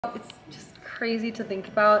It's just crazy to think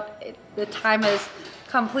about. The time has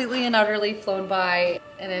completely and utterly flown by,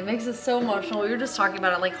 and it makes us so emotional. We were just talking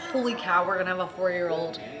about it like, holy cow, we're gonna have a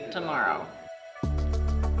 4-year-old tomorrow.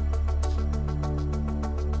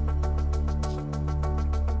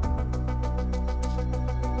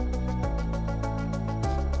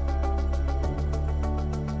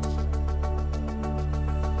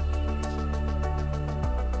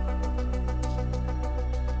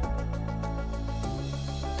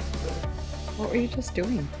 What were you just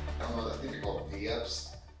doing? I don't know, I think they're called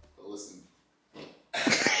V-ups, but listen.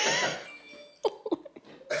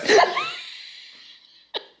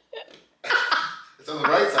 It's on the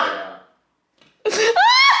right side now.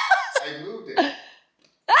 I moved it.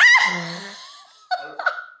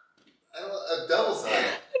 A double side.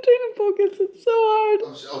 I'm trying to focus, it's so hard.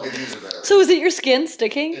 Okay, these are better. So is it your skin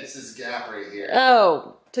sticking? It's this gap right here.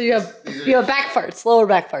 Oh, so you have back farts, lower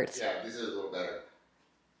back farts. Yeah, these are a little better.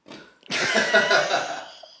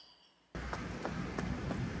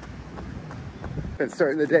 Been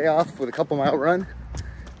starting the day off with a couple-mile run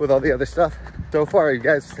with all the other stuff. So far, you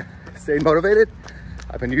guys stayed motivated.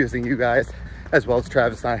 I've been using you guys as well as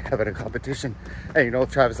Travis and I having a competition. And you know,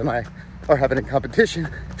 if Travis and I are having a competition,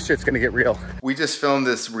 shit's gonna get real. We just filmed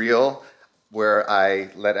this reel where I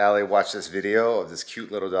let Allie watch this video of this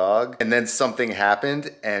cute little dog, and then something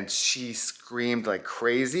happened and she screamed like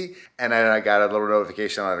crazy, and then I got a little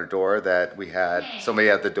notification on her door that we had somebody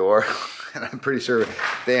at the door. And I'm pretty sure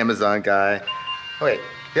the Amazon guy, oh wait,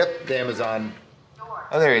 yep, the Amazon,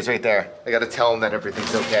 oh there he is right there. I gotta tell him that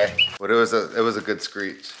everything's okay. But it was a good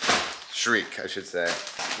shriek, I should say.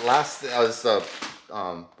 Last, this is the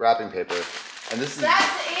wrapping paper, and this is—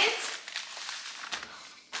 That's it?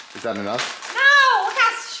 Is that enough? No, look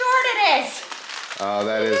how short it is. Oh,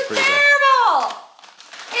 that is pretty good. Terrible.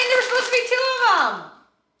 And there were supposed to be 2 of them.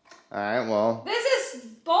 All right, well. This is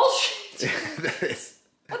bullshit. That is.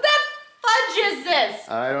 What the fudge is this?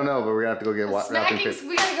 I don't know, but we're gonna have to go get wrapping paper.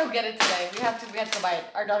 We gotta go get it today. We have to go buy it.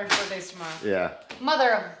 Our daughter's birthday's tomorrow. Yeah.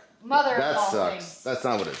 Mother of all sucks. things. That's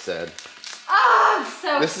not what it said. Oh, I'm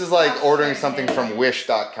so This is like ordering something from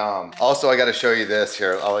wish.com. Also, I gotta show you this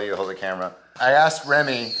here. I'll let you hold the camera. I asked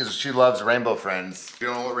Remy, because she loves Rainbow Friends. If you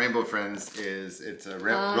don't know what Rainbow Friends is, it's a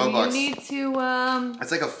Roblox. You need to,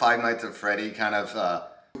 It's like a Five Nights at Freddy kind of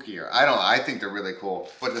spookier. I don't know, I think they're really cool.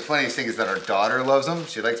 But the funniest thing is that our daughter loves them.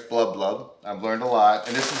 She likes Blub Blub. I've learned a lot.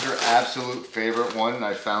 And this is her absolute favorite one, and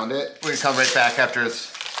I found it. Please come right back after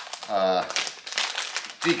it's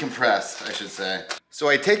decompressed, I should say. So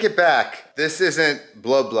I take it back. This isn't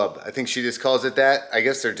Blub Blub. I think she just calls it that. I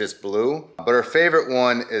guess they're just blue. But her favorite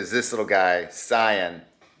one is this little guy, Cyan.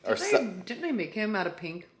 Didn't I make him out of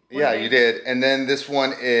pink? Yeah, you did. And then this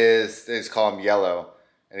one is, they just call him Yellow.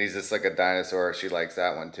 And he's just like a dinosaur. She likes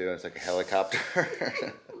that one too. It's like a helicopter.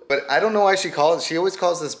 But I don't know why she always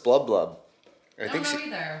calls this Blub Blub. I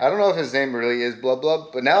don't know if his name really is Blub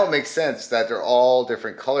Blub, but now it makes sense that they're all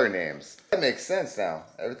different color names. That makes sense now.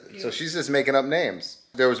 So she's just making up names.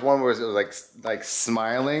 There was one where it was like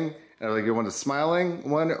smiling, and I was like, you want the smiling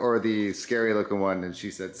one or the scary looking one? And she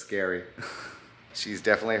said scary. She's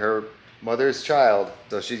definitely her mother's child.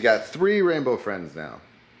 So she's got 3 rainbow friends now.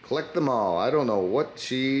 Collect them all. I don't know what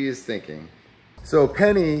she's thinking. So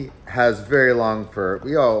Penny has very long fur.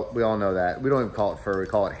 We all know that. We don't even call it fur, we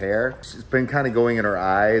call it hair. She's been kind of going in her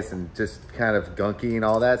eyes and just kind of gunky and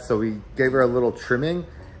all that. So we gave her a little trimming,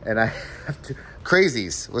 and I have to,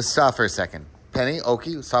 crazies, let's stop for a second. Penny,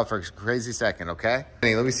 Okie, stop for a crazy second, okay?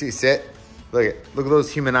 Penny, let me see you sit. Look at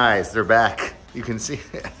those human eyes, they're back. You can see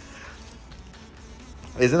it.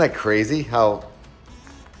 Isn't that crazy how,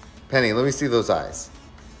 Penny, let me see those eyes.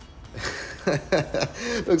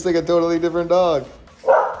 Looks like a totally different dog.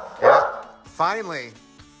 Yeah. Finally,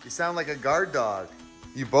 you sound like a guard dog.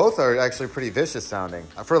 You both are actually pretty vicious sounding.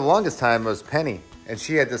 For the longest time, it was Penny, and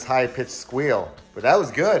she had this high-pitched squeal. But that was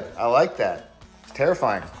good. I like that. It's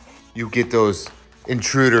terrifying. You get those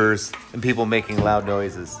intruders and people making loud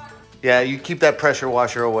noises. Yeah, you keep that pressure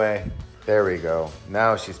washer away. There we go.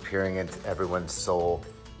 Now she's peering into everyone's soul.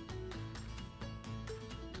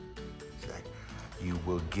 You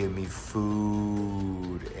will give me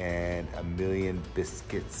food and 1,000,000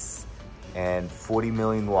 biscuits and 40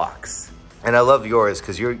 million walks. And I love yours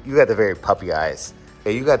because you got the very puppy eyes.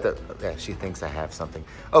 Yeah, you got the, yeah, she thinks I have something.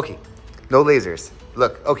 Okay, no lasers.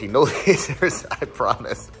 Look, okay, no lasers, I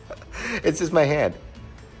promise. It's just my hand.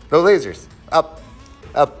 No lasers. Up,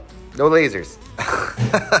 up, no lasers.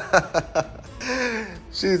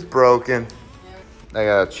 She's broken. I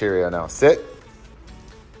got a Cheerio now. Sit.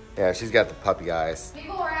 Yeah, she's got the puppy eyes.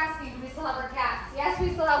 People were asking, do we still have our cats? Yes,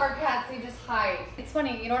 we still have our cats. They just hide. It's It's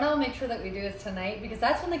funny. You know what I'll make sure that we do is tonight, because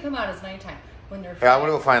that's when they come out is nighttime. When they're fed. Yeah, I'm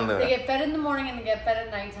gonna go find Luna. They get fed in the morning and they get fed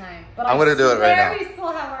at nighttime. But I'm gonna do it right now. We still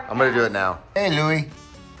have our I'm gonna do it now. Hey, Louie.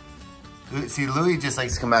 See, Louie just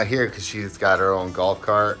likes to come out here because she's got her own golf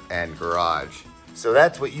cart and garage. So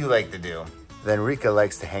that's what you like to do. Then Rika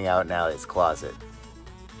likes to hang out in Allie's closet.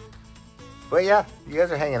 But yeah, you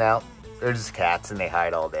guys are hanging out. They're just cats and they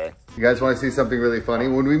hide all day. You guys want to see something really funny?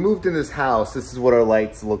 When we moved in this house, this is what our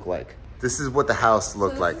lights look like. This is what the house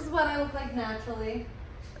looked like. This is what I look like naturally.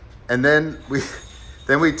 And then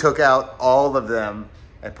we took out all of them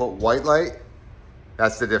and put white light.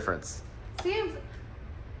 That's the difference. Seems.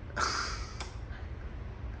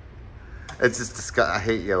 It's just disgusting. I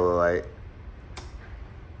hate yellow light.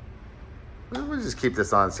 We'll just keep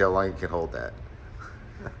this on, see how long you can hold that.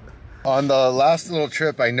 On the last little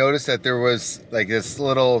trip, I noticed that there was like this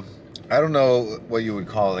little, I don't know what you would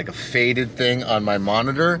call it, like a faded thing on my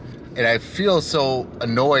monitor. And I feel so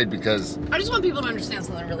annoyed because... I just want people to understand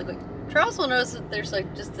something really quick. Charles will notice that there's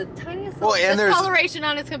like just the tiniest little discoloration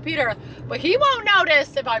on his computer. But he won't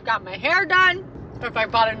notice if I've got my hair done, or if I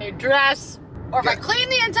bought a new dress, or if I clean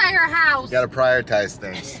the entire house. You gotta prioritize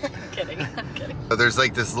things. I'm kidding, I'm kidding. So there's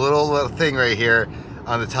like this little thing right here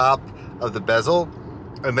on the top of the bezel.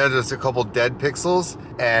 And then there's a couple dead pixels.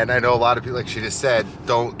 And I know a lot of people, like she just said,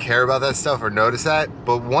 don't care about that stuff or notice that.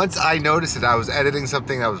 But once I noticed it, I was editing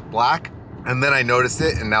something that was black. And then I noticed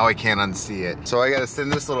it and now I can't unsee it. So I gotta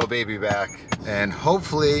send this little baby back. And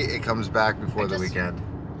hopefully it comes back before the weekend.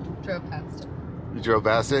 Drove past it. You drove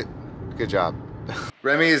past it? Good job.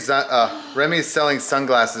 Remy's selling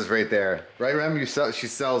sunglasses right there. Right, Rem? She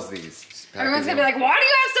sells these. Everyone's gonna be like, why do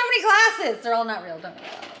you have so many glasses? They're all not real, don't worry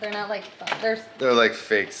about it. They're not like, they're like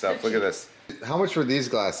fake stuff. Look at this. How much were these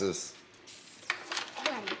glasses?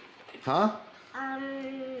 Huh? A lot of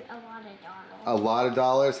dollars. A lot of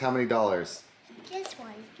dollars? How many dollars? Just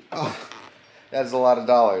one. Oh, that's a lot of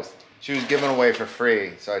dollars. She was giving away for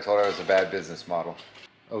free, so I told her it was a bad business model.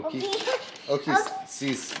 Okie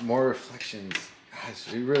sees more reflections. Gosh,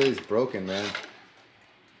 she really is broken, man.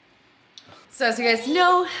 So as you guys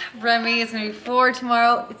know, Remy is gonna be 4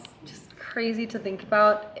 tomorrow. It's just crazy to think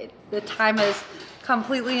about. The time has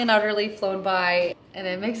completely and utterly flown by, and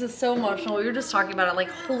it makes us so emotional. We were just talking about it, like,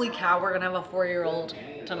 holy cow, we're gonna have a 4-year-old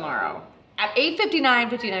tomorrow. At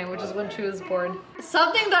 8:59, which is when she was born.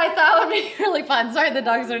 Something that I thought would be really fun. Sorry, the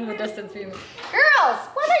dogs are in the distance being, girls,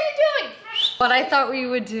 what are you doing? What I thought we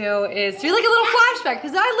would do is do like a little flashback,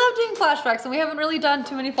 because I love doing flashbacks and we haven't really done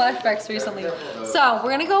too many flashbacks recently. So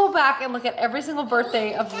we're gonna go back and look at every single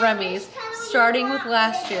birthday of Remy's, starting with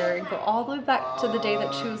last year, and go all the way back to the day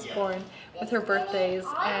that she was born with her birthdays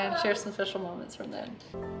and share some special moments from then.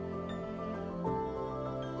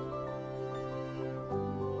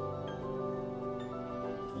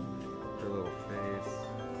 Your little face.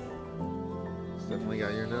 It's definitely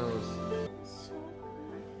got your nose.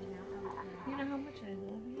 You know how much I love you?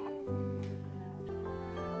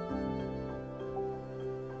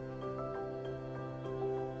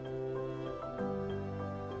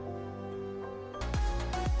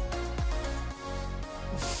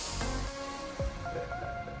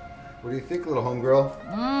 What do you think, little homegirl?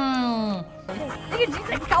 I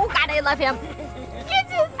love him.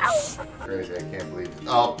 Crazy, I can't believe it.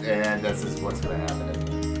 Oh, and this is what's gonna happen.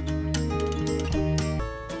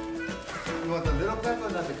 You want the little pepper,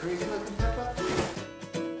 not the crazy looking pepper?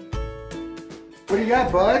 What do you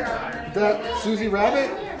got, bud? That Susie Rabbit?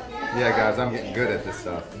 Yeah, guys, I'm getting good at this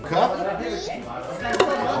stuff. Cup?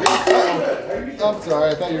 Oh, I'm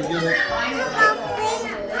sorry, I thought you were giving it.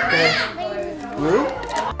 Okay. Blue?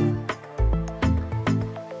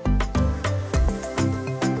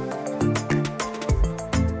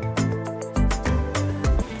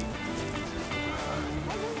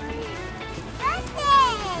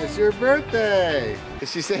 It's your birthday!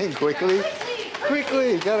 Is she saying quickly?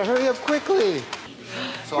 Quickly! Gotta hurry up quickly!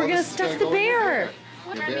 So We're gonna stuff the bear!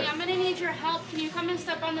 Remy, I'm gonna need your help. Can you come and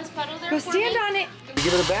step on this puddle there Go for stand me? on it! You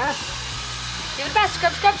give it a bath? Give it a bath!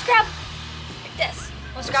 Scrub, scrub, scrub! Like this.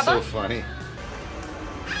 Want to scrub So them? funny.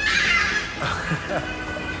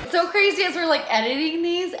 It's so crazy as we're like editing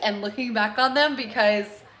these and looking back on them, because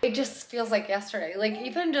it just feels like yesterday. Like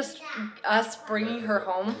even just us bringing her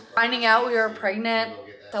home, finding out we were pregnant,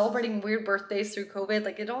 celebrating weird birthdays through COVID,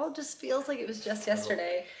 like it all just feels like it was just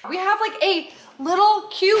yesterday. We have like a little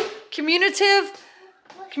cute communicative,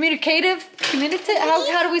 how do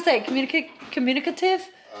we say it? Communicative?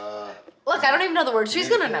 Look, I don't even know the word. She's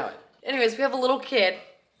gonna know it. Anyways, we have a little kid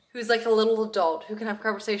who's like a little adult who can have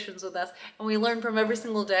conversations with us, and we learn from every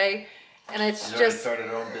single day. And it's She's already started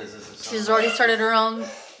her own business. She's already started her own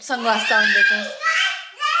sunglass selling business.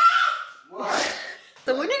 What?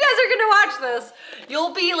 So when you guys are gonna watch this,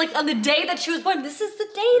 you'll be like on the day that she was born. This is the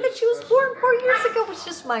day that she was born 4 years ago, which is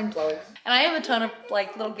just mind blowing. And I have a ton of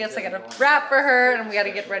like little gifts I gotta wrap for her, and we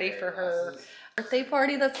gotta get ready for her birthday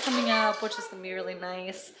party that's coming up, which is gonna be really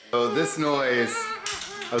nice. So this noise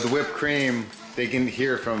of the whipped cream, they can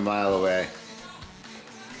hear from a mile away.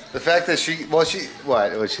 The fact that what'd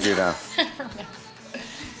she do now?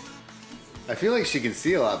 I feel like she can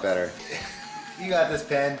see a lot better. You got this,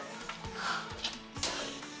 Pen.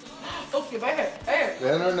 Okay, right here, right here.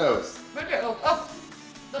 Right on her nose. Right here, oh,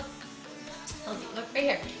 look. Look, right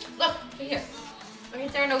here. Look, right here.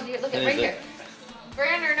 Right there, no, look at right here.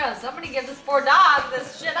 Right on her nose. Somebody give this poor dog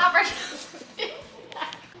this shit up right now.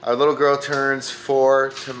 Our little girl turns 4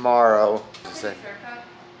 tomorrow.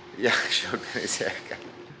 Yeah, I showed Penny's haircut.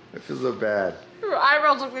 I feel so bad. Her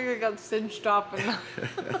eyebrows look like they got cinched off. And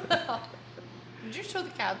did you show the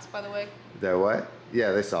cats, by the way? That what?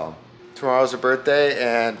 Yeah, they saw him. Tomorrow's her birthday,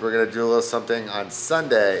 and we're gonna do a little something on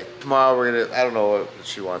Sunday. Tomorrow I don't know what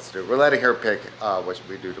she wants to do. We're letting her pick what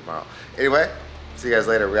we do tomorrow. Anyway, see you guys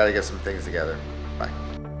later. We gotta get some things together. Bye.